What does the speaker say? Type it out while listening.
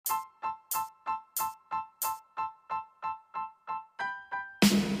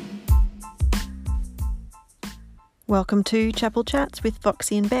Welcome to Chapel Chats with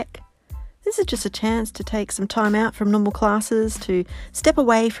Foxy and Beck. This is just a chance to take some time out from normal classes, to step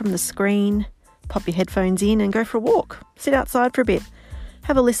away from the screen, pop your headphones in and go for a walk, sit outside for a bit,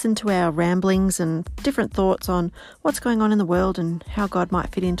 have a listen to our ramblings and different thoughts on what's going on in the world and how God might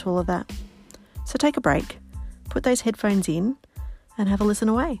fit into all of that. So take a break, put those headphones in and have a listen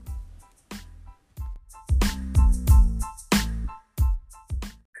away.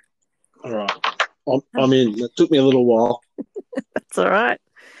 All right. I'm in. It took me a little while. That's all right.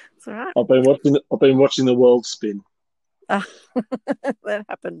 It's all right. I've been watching the world spin. That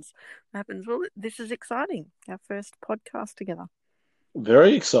happens. Well, this is exciting. Our first podcast together.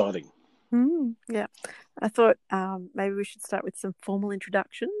 Very exciting. Yeah. I thought maybe we should start with some formal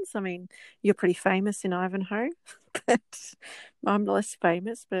introductions. I mean, you're pretty famous in Ivanhoe, but I'm less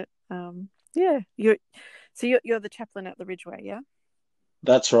famous. But yeah, you're the chaplain at the Ridgeway, yeah?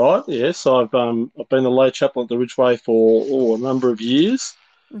 That's right. Yes, I've been the lay chaplain at the Ridgeway for a number of years.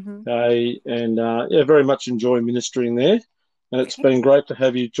 Mm-hmm. Very much enjoy ministering there. And it's been great to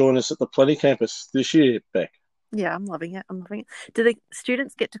have you join us at the Plenty campus this year, Beck. Yeah, I'm loving it. Do the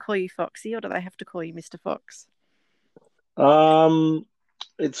students get to call you Foxy, or do they have to call you Mr. Fox?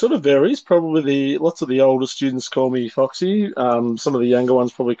 It sort of varies. Probably lots of the older students call me Foxy. Some of the younger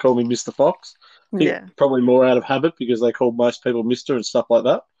ones probably call me Mr. Fox. I think probably more out of habit because they call most people Mr. and stuff like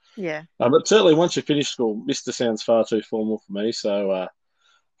that. Yeah. But certainly once you finish school, Mr. sounds far too formal for me. So,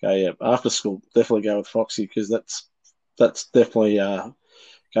 after school, definitely go with Foxy because that's definitely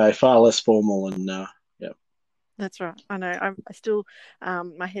far less formal and That's right. I know. I still,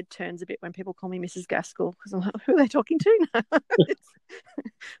 my head turns a bit when people call me Mrs. Gaskell because I'm like, who are they talking to?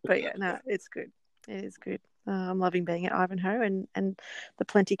 But yeah, no, it's good. It is good. I'm loving being at Ivanhoe, and the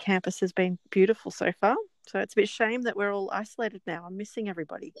Plenty campus has been beautiful so far. So it's a bit shame that we're all isolated now. I'm missing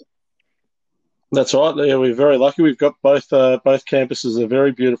everybody. That's right. Yeah, we're very lucky. We've got both campuses are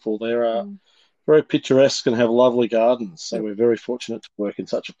very beautiful. They're very picturesque and have lovely gardens. So we're very fortunate to work in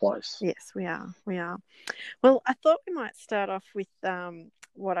such a place. Yes, we are. Well, I thought we might start off with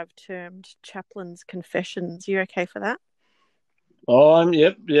what I've termed Chaplain's Confessions. You okay for that?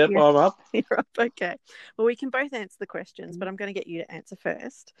 Yep, I'm up. You're up, okay. Well, we can both answer the questions, but I'm going to get you to answer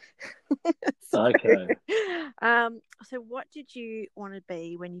first. Okay. So what did you want to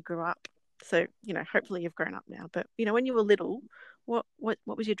be when you grew up? So, hopefully you've grown up now, but, when you were little, what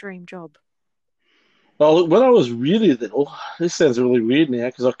was your dream job? Well, when I was really little, this sounds really weird now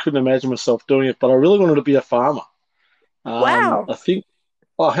because I couldn't imagine myself doing it, but I really wanted to be a farmer. Wow. I think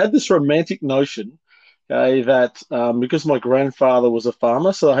I had this romantic notion that because my grandfather was a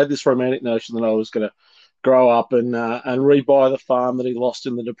farmer, so I had this romantic notion that I was going to grow up and rebuy the farm that he lost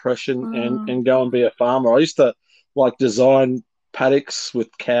in the Depression and go and be a farmer. I used to design paddocks with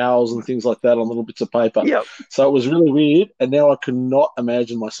cows and things like that on little bits of paper. Yep. So it was really weird, and now I could not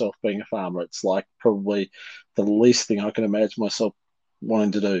imagine myself being a farmer. It's like probably the least thing I can imagine myself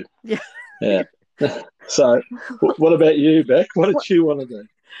wanting to do. Yeah. So what about you, Beck? What did you want to do?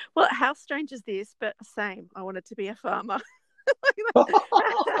 Well, how strange is this? But same. I wanted to be a farmer. How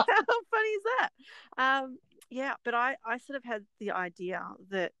funny is that? Yeah, but I sort of had the idea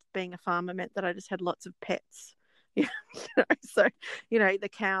that being a farmer meant that I just had lots of pets. So the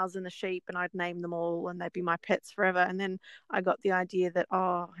cows and the sheep, and I'd name them all and they'd be my pets forever. And then I got the idea that,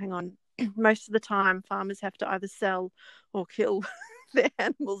 hang on, most of the time farmers have to either sell or kill their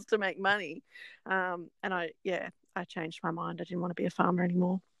animals to make money. And I changed my mind. I didn't want to be a farmer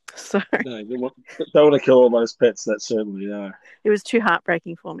anymore. So no, you don't want to kill all those pets. That's certainly no. It was too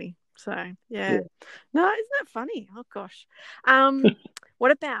heartbreaking for me. So yeah. No, isn't that funny? Oh gosh.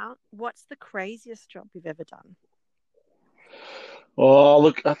 What's the craziest job you've ever done? Oh,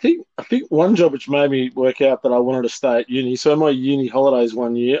 look, I think one job which made me work out that I wanted to stay at uni. So in my uni holidays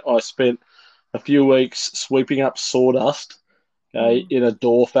one year, I spent a few weeks sweeping up sawdust in a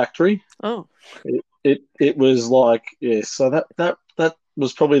door factory. Oh. It was like, so that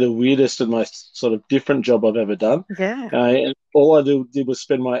was probably the weirdest and most sort of different job I've ever done. Yeah. And all I did was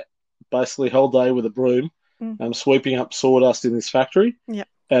spend my basically whole day with a broom sweeping up sawdust in this factory. Yeah.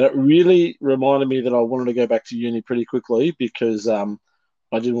 And it really reminded me that I wanted to go back to uni pretty quickly because I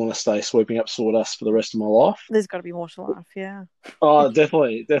didn't want to stay sweeping up sawdust for the rest of my life. There's got to be more to life, yeah. Oh,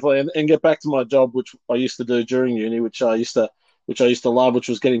 definitely. And get back to my job, which I used to do during uni, which I used to love, which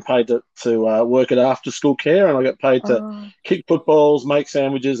was getting paid to work at after school care, and I got paid to kick footballs, make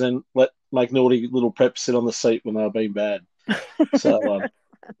sandwiches, and make naughty little preps sit on the seat when they were being bad. So.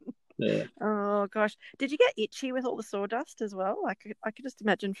 Yeah. Oh gosh, did you get itchy with all the sawdust as well? I could just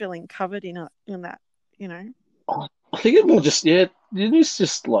imagine feeling covered in that. I think it more just it is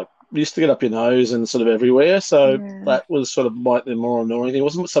just like used to get up your nose and sort of everywhere. So Yeah. that was sort of the more annoying thing. It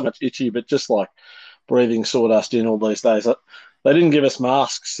wasn't so much itchy, but just like breathing sawdust in all these days. They didn't give us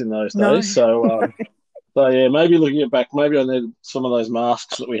masks in those No. days, so yeah, maybe looking at back, maybe I need some of those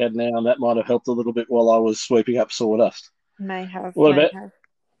masks that we had now, and that might have helped a little bit while I was sweeping up sawdust. May have, What may about have.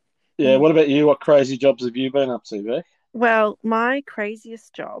 yeah? Mm. What about you? What crazy jobs have you been up to, Vic? Well, my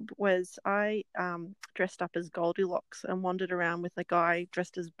craziest job was I dressed up as Goldilocks and wandered around with a guy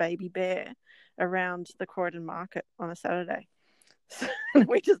dressed as Baby Bear around the Croydon Market on a Saturday. So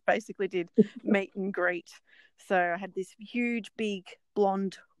we just basically did meet and greet. So I had this huge, big,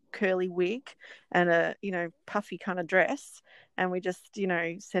 blonde, curly wig and a, puffy kind of dress. And we just,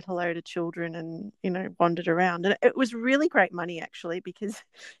 said hello to children and, wandered around. And it was really great money, actually, because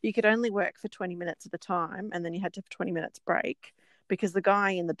you could only work for 20 minutes at a time. And then you had to have 20 minutes break because the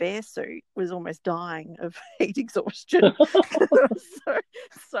guy in the bear suit was almost dying of heat exhaustion. It was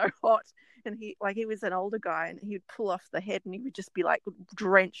so hot. And he was an older guy, and he would pull off the head, and he would just be like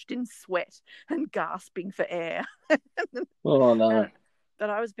drenched in sweat and gasping for air. Oh no. But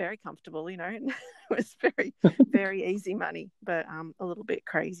I was very comfortable, and it was very, very easy money, but a little bit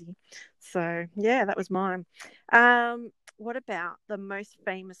crazy. So yeah, that was mine. What about the most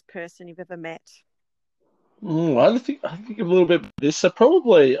famous person you've ever met? I think a little bit of this. So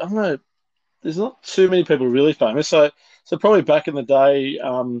probably I don't know. There's not too many people really famous. So probably back in the day,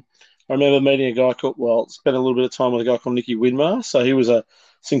 I remember meeting a guy spent a little bit of time with a guy called Nicky Winmar. So he was a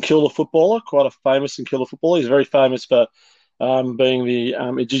St Kilda footballer, quite a famous St Kilda footballer. He's very famous for being the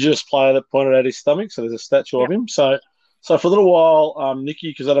Indigenous player that pointed out his stomach. So there's a statue of Yep. him. So for a little while, Nicky,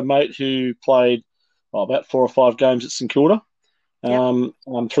 because I had a mate who played about 4 or 5 games at St Kilda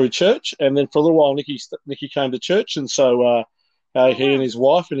Yep. through church, and then for a little while, Nicky came to church, and so Oh, he and wow. his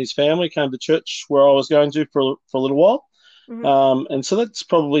wife and his family came to church where I was going to for a little while. Hmm. And so that's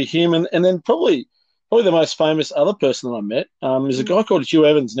probably him. And then probably the most famous other person that I met is a Hmm. guy called Hugh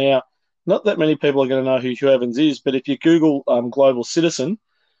Evans. Now, not that many people are going to know who Hugh Evans is, but if you Google Global Citizen,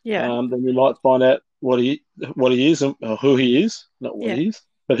 Yeah. then you might find out what he is and who he is. Not what Yeah. he is,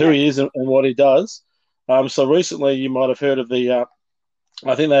 but who Yeah. he is and what he does. So recently you might have heard of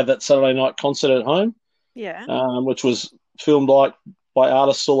I think they have that Saturday night concert at home, Yeah. which was filmed by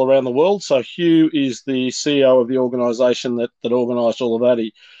artists all around the world. So Hugh is the CEO of the organisation that organised all of that.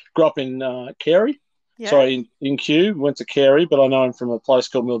 He grew up in Carey, Yeah. sorry, in Kew, went to Carey, but I know him from a place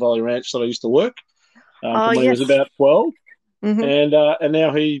called Mill Valley Ranch that I used to work Oh, from when he was yes. about 12. Hmm. And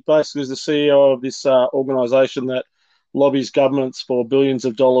now he basically is the CEO of this organisation that lobbies governments for billions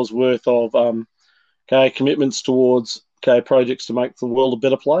of dollars worth of commitments towards projects to make the world a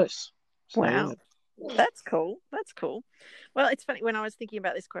better place. So yeah. Wow. That's cool. That's cool. Well, it's funny when I was thinking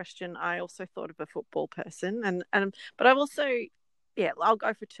about this question, I also thought of a football person, and but I've also, yeah, I'll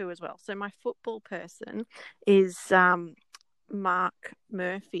go for two as well. So my football person is Mark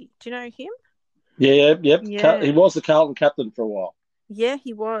Murphy. Do you know him? Yeah, yep. He Yeah. was the Carlton captain for a while. Yeah,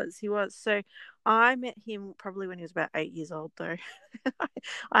 he was. He was. So I met him probably when he was about 8 years old, though.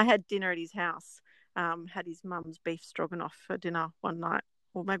 I had dinner at his house, had his mum's beef stroganoff for dinner one night,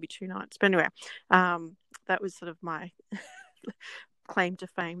 or maybe 2 nights. But anyway, that was sort of my claim to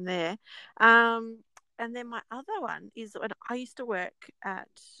fame there. And then my other one is when I used to work at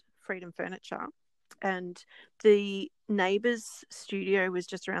Freedom Furniture, and the Neighbours studio was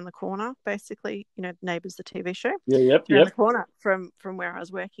just around the corner. Basically, Neighbours, the TV show, Yeah, yep, around yep. the corner from where I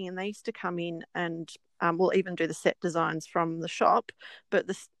was working, and they used to come in and we'll even do the set designs from the shop, but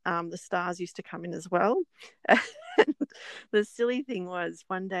the stars used to come in as well. And the silly thing was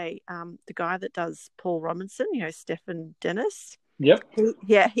one day, the guy that does Paul Robinson, Stephen Dennis, Yep.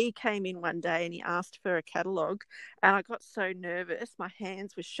 he came in one day and he asked for a catalogue, and I got so nervous, my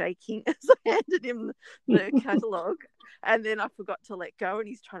hands were shaking as I handed him the catalogue, and then I forgot to let go, and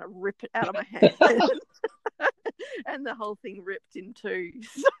he's trying to rip it out of my hand. And the whole thing ripped in two.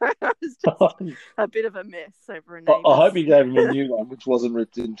 So it was just a bit of a mess over a I hope Neighbours. he gave him a new one, which wasn't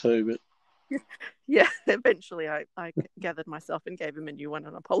ripped in two. Yeah, eventually I gathered myself and gave him a new one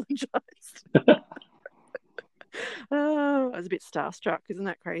and apologised. Oh, I was a bit starstruck. Isn't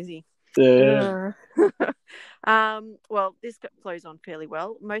that crazy? But yeah. Well, this flows on fairly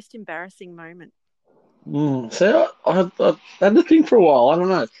well. Most embarrassing moment. So I had to think for a while. I don't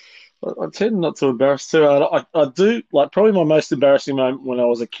know. I tend not to embarrass too. I do like probably my most embarrassing moment when I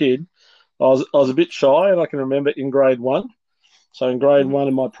was a kid. I was a bit shy, and I can remember in grade one. So in grade Mm-hmm. one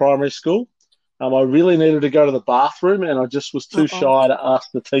in my primary school, I really needed to go to the bathroom, and I just was too Uh-oh. shy to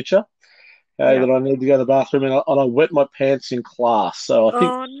ask the teacher Yeah. that I needed to go to the bathroom, and I wet my pants in class. So I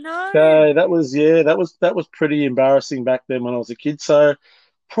think Oh no. that was pretty embarrassing back then when I was a kid. So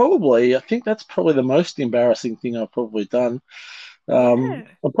probably, I think that's probably the most embarrassing thing I've probably done. Yeah.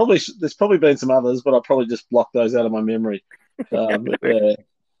 There's probably been some others, but I probably just blocked those out of my memory. Yeah,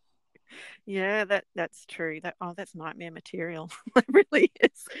 Yeah, that's true. That's nightmare material. It really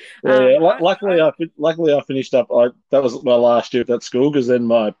is. yeah. I Luckily, I finished up. That was my last year at that school because then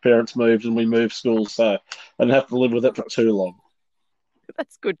my parents moved and we moved schools, so I didn't have to live with it for too long.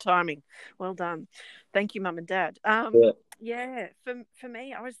 That's good timing. Well done. Thank you, Mum and Dad. Yeah. Yeah, for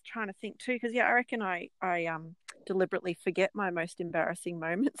me, I was trying to think too, because yeah, I reckon I deliberately forget my most embarrassing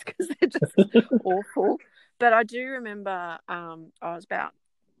moments because they're just awful. But I do remember I was about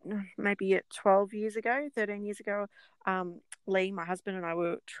maybe 12 years ago, 13 years ago. Lee, my husband, and I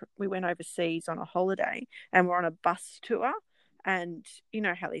we went overseas on a holiday, and we're on a bus tour. And you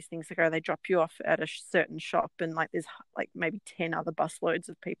know how these things go, they drop you off at a certain shop, and like there's like maybe 10 other busloads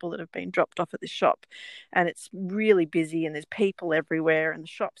of people that have been dropped off at this shop, and it's really busy and there's people everywhere and the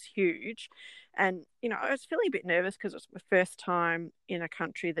shop's huge. And you know, I was feeling a bit nervous because it was my first time in a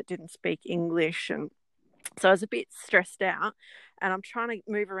country that didn't speak English, and so I was a bit stressed out. And I'm trying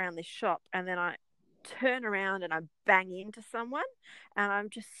to move around this shop, and then I turn around and I bang into someone, and I'm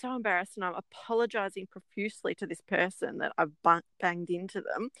just so embarrassed, and I'm apologizing profusely to this person that I've banged into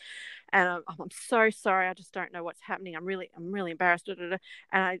them, and I'm so sorry, I just don't know what's happening, I'm really embarrassed, and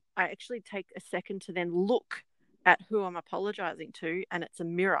I actually take a second to then look at who I'm apologizing to, and it's a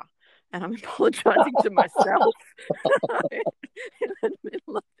mirror, and I'm apologizing to myself in the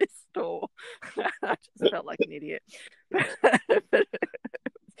middle of this store. I just felt like an idiot.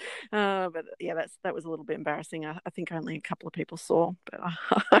 But yeah, that was a little bit embarrassing. I think only a couple of people saw, but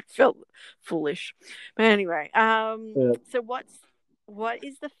I felt foolish. But anyway, Yeah. so what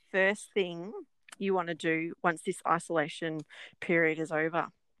is the first thing you want to do once this isolation period is over?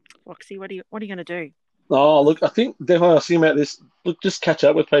 Foxy, what are you going to do? Oh, look, I think definitely I was thinking about this. Look, just catch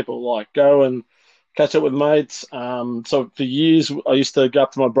up with people, like go and catch up with mates. So for years, I used to go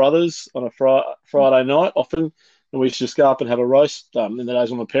up to my brothers on a Friday night often, and we used to just go up and have a roast in the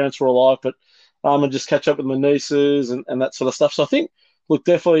days when my parents were alive, but and just catch up with my nieces and that sort of stuff. So I think, look,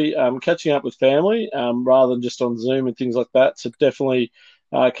 definitely catching up with family rather than just on Zoom and things like that. So definitely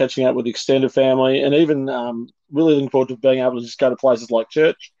catching up with extended family, and even really looking forward to being able to just go to places like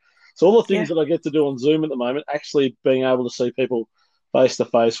church. So all the things Yeah. that I get to do on Zoom at the moment, actually being able to see people face to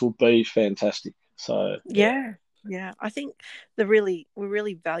face will be fantastic. So yeah, Yeah, yeah. I think we're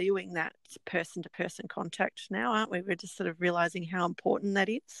really valuing that person to person contact now, aren't we? We're just sort of realizing how important that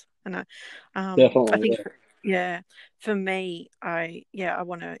is. And I definitely. think, Yeah. yeah, for me, I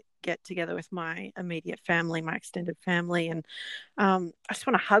want to get together with my immediate family, my extended family, and I just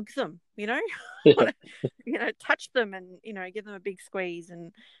want to hug them. You know, I Yeah. want to, touch them and give them a big squeeze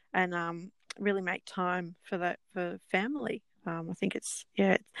and really make time for that for family. I think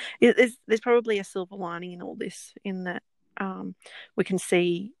there's probably a silver lining in all this, in that we can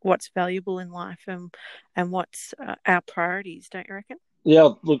see what's valuable in life and what's our priorities, don't you reckon? Yeah,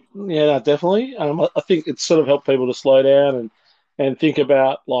 look, yeah, no, definitely. I think it's sort of helped people to slow down and think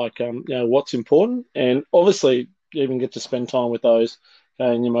about like what's important, and obviously you even get to spend time with those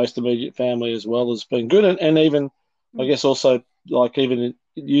in your most immediate family as well has been good, and even I Mm. guess also like even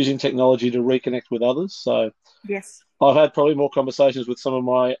using technology to reconnect with others. So Yes. I've had probably more conversations with some of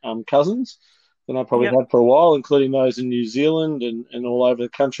my cousins than I probably Yep. had for a while, including those in New Zealand and all over the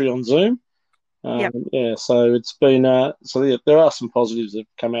country on Zoom. Yep. Yeah, so it's been yeah, there are some positives that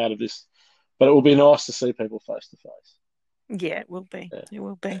have come out of this, but it will be nice to see people face to face. Yeah, it will be. Yeah. It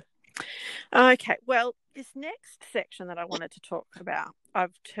will be. Okay, well, this next section that I wanted to talk about,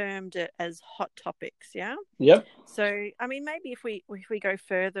 I've termed it as hot topics. Yeah. Yep. So, I mean, maybe if we go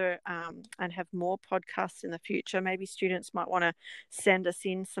further and have more podcasts in the future, maybe students might want to send us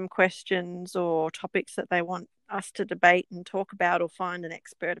in some questions or topics that they want us to debate and talk about or find an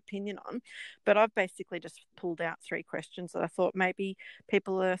expert opinion on. But I've basically just pulled out 3 questions that I thought maybe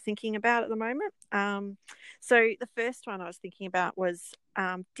people are thinking about at the moment. So the first one I was thinking about was,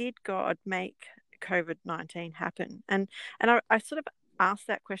 did God make COVID-19 happen? And I sort of asked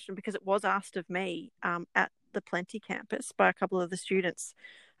that question because it was asked of me at the Plenty campus by a couple of the students.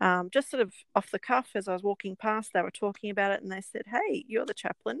 Just sort of off the cuff as I was walking past, they were talking about it and they said, "Hey, you're the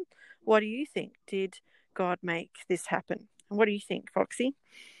chaplain. What do you think? Did God make this happen?" And what do you think, Foxy?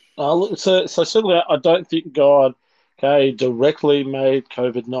 Look, so certainly I don't think God, okay, directly made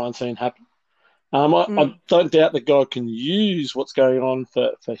COVID-19 happen. I Mm, don't doubt that God can use what's going on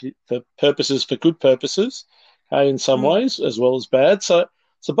for purposes, for good purposes, in some mm, ways as well as bad. So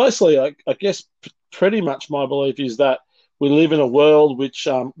basically, I guess pretty much my belief is that we live in a world which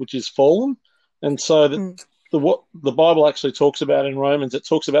is fallen, and so that mm. what the Bible actually talks about in Romans. It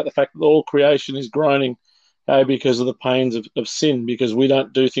talks about the fact that all creation is groaning because of the pains of sin, because we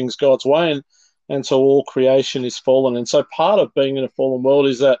don't do things God's way, and so all creation is fallen. And so part of being in a fallen world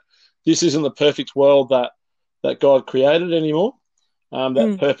is that this isn't the perfect world that God created anymore.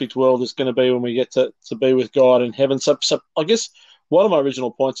 That perfect world is going to be when we get to be with God in heaven. So I guess one of my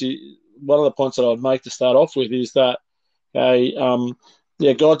original points, one of the points that I would make to start off with is that,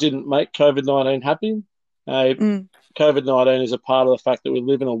 God didn't make COVID-19 happen. COVID-19 is a part of the fact that we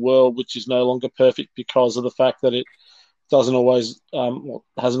live in a world which is no longer perfect because of the fact that it doesn't always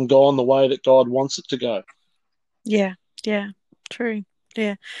hasn't gone the way that God wants it to go. Yeah, true.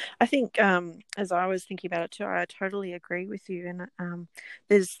 Yeah, I think as I was thinking about it too, I totally agree with you. And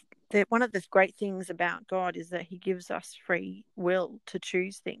one of the great things about God is that He gives us free will to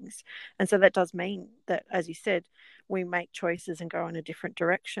choose things, and so that does mean that, as you said, we make choices and go in a different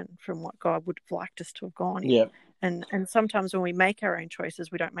direction from what God would have liked us to have gone in. Yeah. And sometimes when we make our own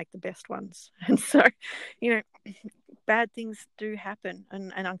choices, we don't make the best ones, and so bad things do happen,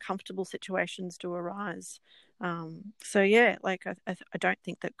 and uncomfortable situations do arise. So yeah, like I don't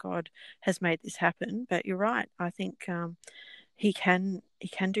think that God has made this happen, but you're right. I think he can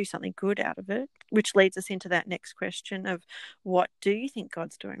do something good out of it, which leads us into that next question of what do you think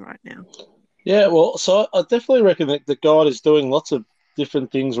God's doing right now? Yeah, well, so I definitely reckon that God is doing lots of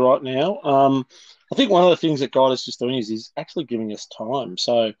different things right now. I think one of the things that God is just doing is He's actually giving us time.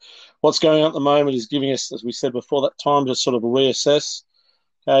 So what's going on at the moment is giving us, as we said before, that time to sort of reassess,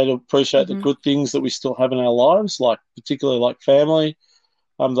 to appreciate the good things that we still have in our lives, like particularly like family,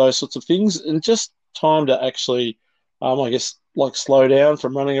 those sorts of things, and just time to actually, I guess, like slow down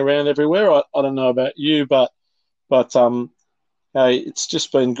from running around everywhere. I don't know about you, but it's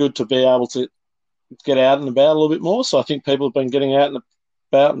just been good to be able to get out and about a little bit more. So I think people have been getting out and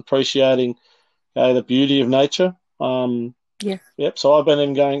about and appreciating the beauty of nature. Yep. So I've been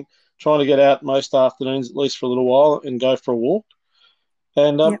even trying to get out most afternoons, at least for a little while, and go for a walk.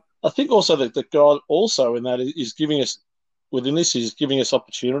 And I think also that God also in that is giving us, within this, is giving us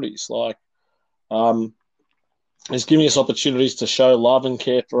opportunities. Like, He's giving us opportunities to show love and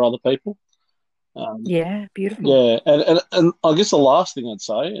care for other people. Beautiful. Yeah, and I guess the last thing I'd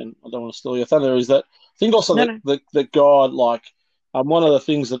say, and I don't want to steal your thunder, is that I think also that God, like, one of the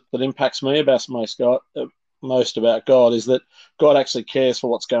things that impacts me about most about God is that God actually cares for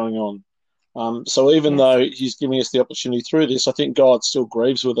what's going on. So even though He's giving us the opportunity through this, I think God still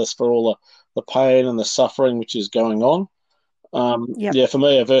grieves with us for all the pain and the suffering which is going on. For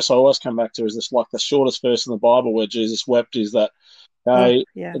me, a verse I always come back to is this, like the shortest verse in the Bible where Jesus wept, is that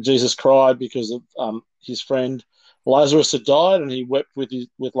Jesus cried because of his friend Lazarus had died, and he wept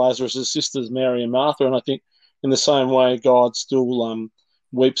with Lazarus' sisters Mary and Martha. And I think in the same way, God still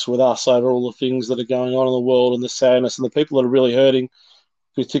weeps with us over all the things that are going on in the world and the sadness and the people that are really hurting,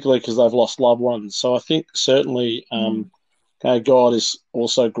 particularly because they've lost loved ones. So I think certainly God is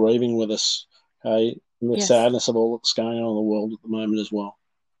also grieving with us in the sadness of all that's going on in the world at the moment as well.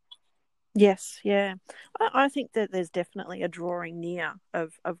 Yes, yeah. I think that there's definitely a drawing near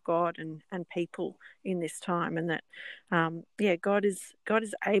of God and people in this time, and that God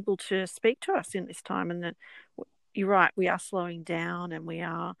is able to speak to us in this time, and that you're right, we are slowing down and we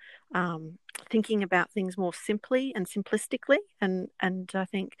are thinking about things more simply and simplistically, and I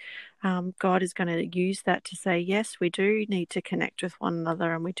think God is going to use that to say, yes, we do need to connect with one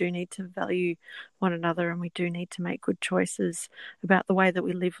another, and we do need to value one another, and we do need to make good choices about the way that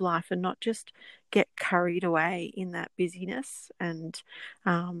we live life, and not just get carried away in that busyness and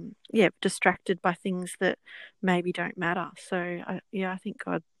distracted by things that maybe don't matter. So I think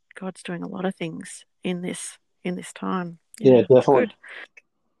God's doing a lot of things in this time. Yeah, definitely. Good.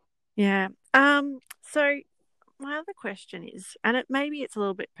 Yeah. So my other question is, and maybe it's a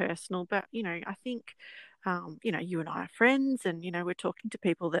little bit personal, but I think you and I are friends, and we're talking to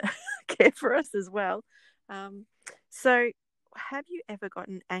people that care for us as well. So have you ever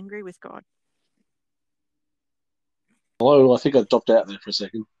gotten angry with God? Hello, I think I dropped out there for a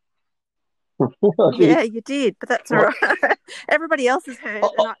second. Yeah, you did, but that's all right. Everybody else has heard,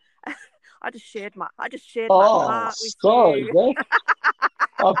 and I just shared my heart with you. Sorry,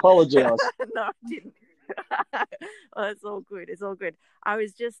 I apologise. No, I didn't. Oh, it's all good. It's all good. I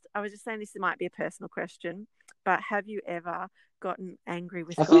was just saying this might be a personal question, but have you ever gotten angry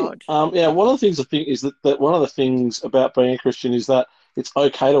with God? One of the things I think is that one of the things about being a Christian is that it's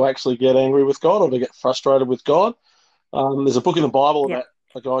okay to actually get angry with God or to get frustrated with God. There's a book in the Bible about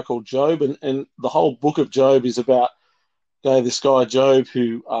a guy called Job, and the whole book of Job is about this guy Job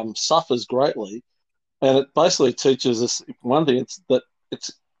who suffers greatly, and it basically teaches us one thing: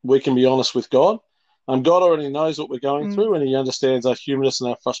 it's we can be honest with God. God already knows what we're going through, and He understands our humanness and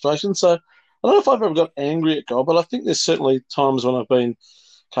our frustration. So I don't know if I've ever got angry at God, but I think there's certainly times when I've been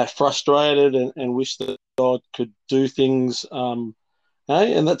frustrated and wish that God could do things, and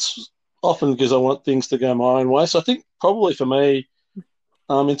that's often because I want things to go my own way. So I think probably for me,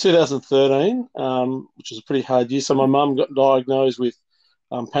 in 2013, which was a pretty hard year, so my mum got diagnosed with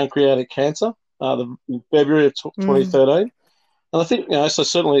pancreatic cancer in February of 2013. And I think, so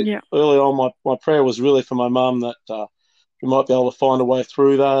certainly early on, my prayer was really for my mum that we might be able to find a way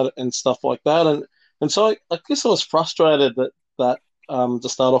through that and stuff like that. And so I guess I was frustrated that to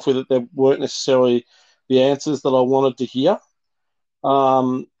start off with, that there weren't necessarily the answers that I wanted to hear.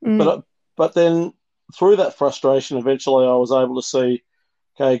 But then through that frustration, eventually I was able to see,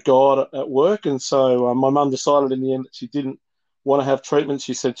 God at work. And so my mum decided in the end that she didn't want to have treatment.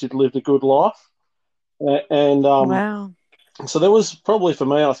 She said she'd lived a good life. And Wow. so there was probably for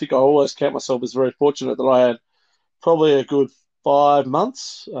me, I think I always count myself as very fortunate that I had probably a good 5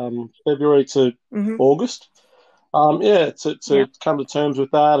 months, February to August. To come to terms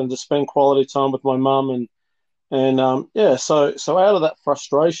with that and to spend quality time with my mum so out of that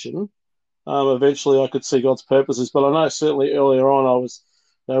frustration, eventually I could see God's purposes. But I know certainly earlier on I was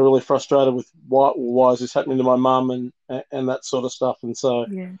really frustrated with why is this happening to my mum and that sort of stuff. And so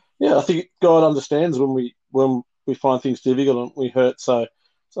I think God understands when we find things difficult and we hurt. So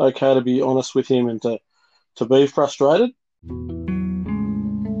it's okay to be honest with Him and to be frustrated.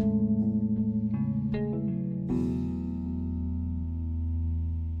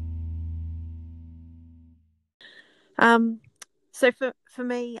 So for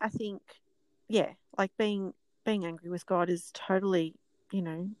me, I think, like being angry with God is totally,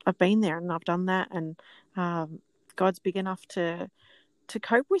 I've been there and I've done that, and God's big enough to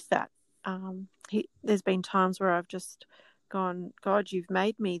cope with that. There's been times where I've just gone, God, you've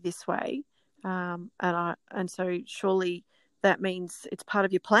made me this way, and so surely that means it's part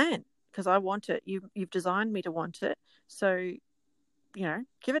of your plan because I want it. You've designed me to want it, so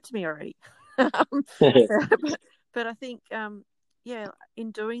give it to me already. But I think,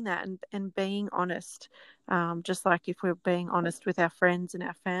 in doing that and being honest, just like if we're being honest with our friends and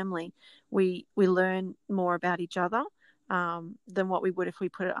our family, we learn more about each other than what we would if we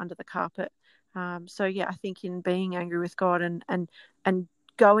put it under the carpet. I think in being angry with God and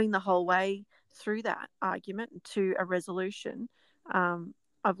going the whole way through that argument to a resolution,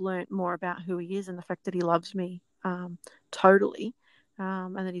 I've learned more about who He is and the fact that He loves me totally,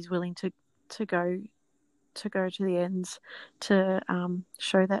 and that He's willing to go to the ends to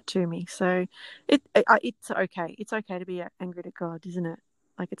show that to me. So it's okay. It's okay to be angry at God, isn't it?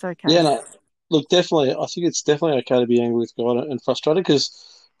 Like, it's okay. Yeah, no, look, definitely. I think it's definitely okay to be angry with God and frustrated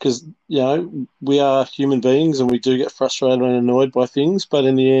because we are human beings and we do get frustrated and annoyed by things. But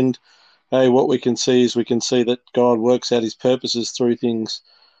in the end, what we can see is that God works out His purposes through things,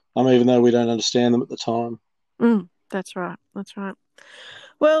 even though we don't understand them at the time. That's right. That's right.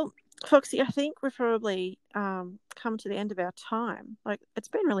 Well, Foxy, I think we've probably come to the end of our time. Like, it's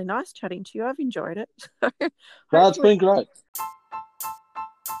been really nice chatting to you. I've enjoyed it. No, it's been great.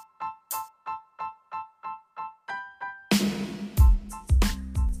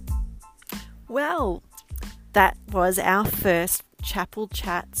 Well, that was our first Chapel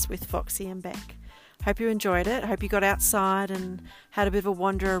Chats with Foxy and Beck. Hope you enjoyed it. Hope you got outside and had a bit of a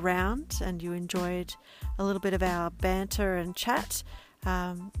wander around and you enjoyed a little bit of our banter and chat.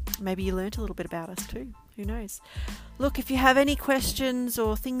 Maybe you learnt a little bit about us too. Who knows? Look, if you have any questions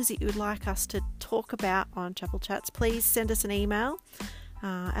or things that you would like us to talk about on Chapel Chats, please send us an email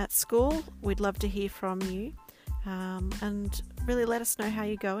at school. We'd love to hear from you and really let us know how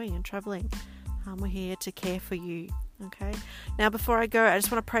you're going and travelling. We're here to care for you. Okay. Now, before I go, I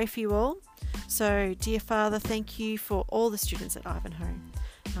just want to pray for you all. So, dear Father, thank you for all the students at Ivanhoe.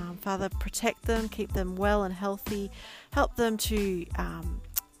 Father, protect them, keep them well and healthy, help them to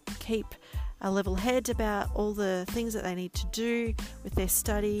keep a level head about all the things that they need to do with their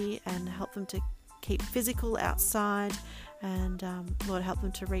study, and help them to keep physical outside, and Lord, help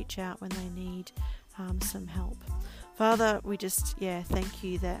them to reach out when they need some help. Father, we just, thank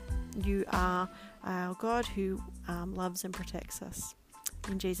you that you are our God who loves and protects us.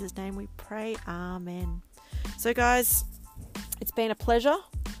 In Jesus' name we pray, amen. So guys, it's been a pleasure,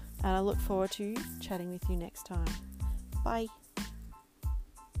 and I look forward to chatting with you next time. Bye.